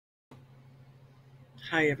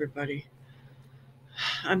Hi, everybody.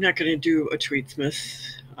 I'm not going to do a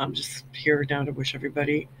Tweetsmas. I'm just here now to wish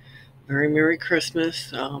everybody a very Merry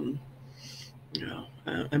Christmas. I'm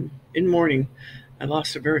in mourning. I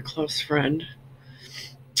lost a very close friend,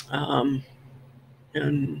 um,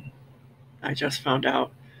 and I just found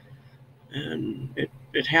out, and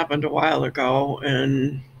it happened a while ago,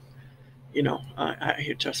 and I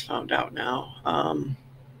had just found out now,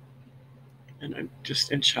 and I'm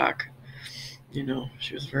just in shock.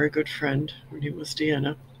 She was a very good friend. Her name was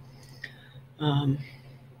Deanna. Um,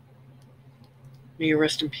 May you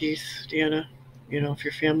rest in peace, Deanna. If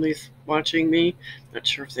your family's watching me, not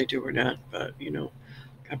sure if they do or not, but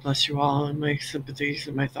God bless you all, and my sympathies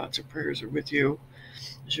and my thoughts and prayers are with you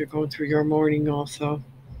as you're going through your mourning. Also,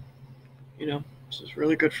 she was a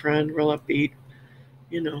really good friend, real upbeat.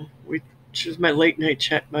 We She was my late night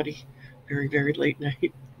chat buddy, very very late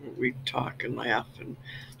night. We talk and laugh, and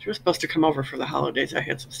she was supposed to come over for the holidays. I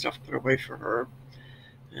had some stuff put away for her,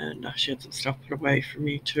 and she had some stuff put away for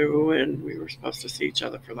me too, and we were supposed to see each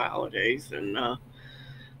other for the holidays, and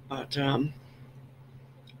but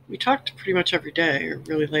we talked pretty much every day, or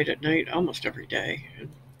really late at night, almost every day, and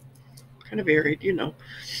kind of varied.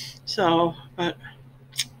 So, but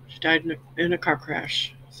she died in a car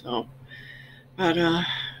crash. So, but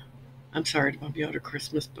I'm sorry to bump you out at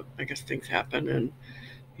Christmas, but I guess things happen, and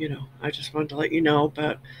I just wanted to let you know,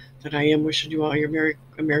 but that I am wishing you all a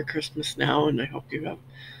Merry Christmas now, and I hope you have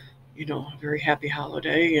a very happy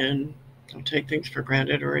holiday, and don't take things for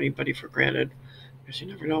granted or anybody for granted, because you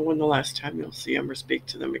never know when the last time you'll see them or speak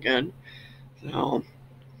to them again. So,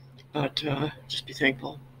 but just be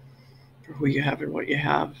thankful for who you have and what you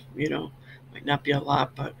have. Might not be a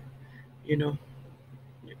lot, but you know,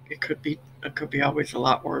 it could be always a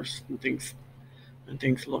lot worse than things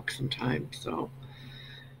look sometimes. So,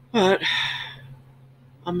 but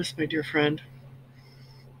I'll miss my dear friend.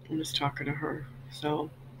 I miss talking to her. So,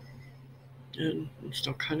 and I'm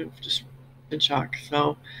still kind of just in shock.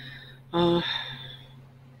 So, uh,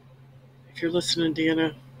 if you're listening,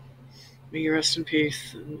 Deanna, may you rest in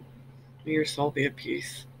peace, and may your soul be at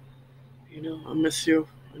peace. I miss you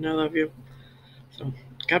and I love you. So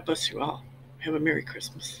God bless you all. Have a Merry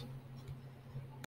Christmas.